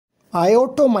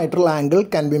Aorto-mitral angle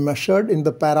can be measured in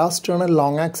the parasternal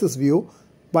long axis view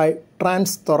by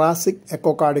transthoracic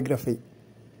echocardiography.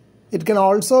 It can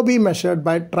also be measured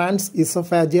by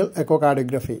transesophageal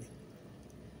echocardiography.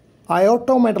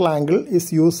 Aorto-mitral angle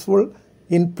is useful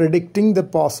in predicting the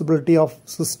possibility of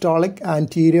systolic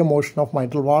anterior motion of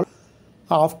mitral valve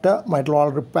after mitral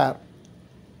valve repair.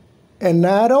 A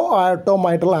narrow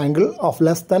aorto-mitral angle of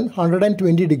less than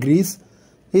 120 degrees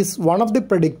is one of the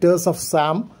predictors of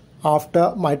SAM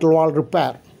after mitral valve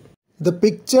repair. The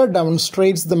picture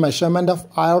demonstrates the measurement of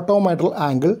aorto-mitral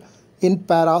angle in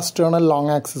parasternal long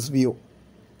axis view.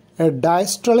 A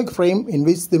diastolic frame in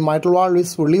which the mitral valve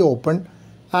is fully open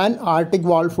and aortic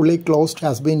valve fully closed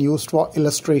has been used for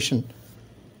illustration.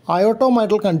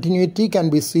 Aorto-mitral continuity can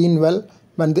be seen well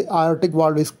when the aortic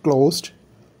valve is closed,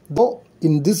 though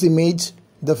in this image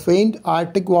the faint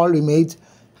aortic valve image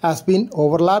has been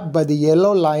overlapped by the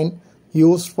yellow line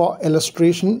used for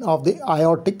illustration of the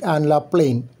aortic annular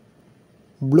plane.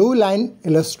 Blue line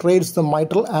illustrates the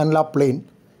mitral annular plane.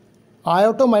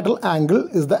 Aorto-mitral angle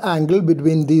is the angle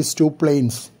between these two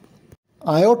planes.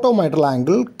 Aorto-mitral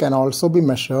angle can also be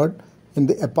measured in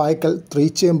the apical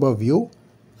 3-chamber view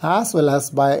as well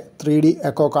as by 3D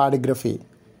echocardiography.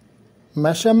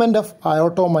 Measurement of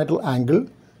aorto-mitral angle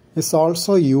is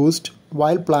also used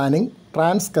while planning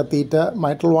transcatheter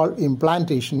mitral valve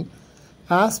implantation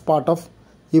as part of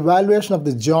evaluation of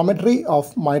the geometry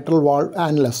of mitral valve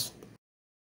annulus.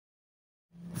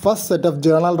 First set of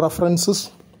journal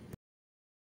references.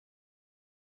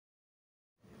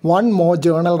 One more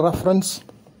journal reference.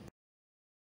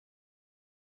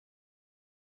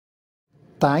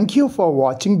 Thank you for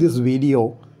watching this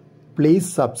video.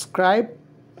 Please subscribe,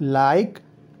 like,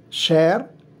 share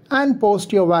and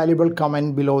post your valuable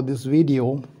comment below this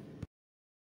video.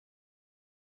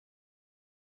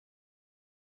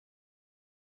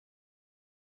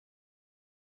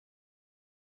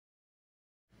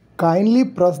 Kindly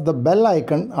press the bell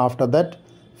icon after that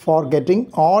for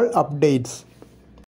getting all updates.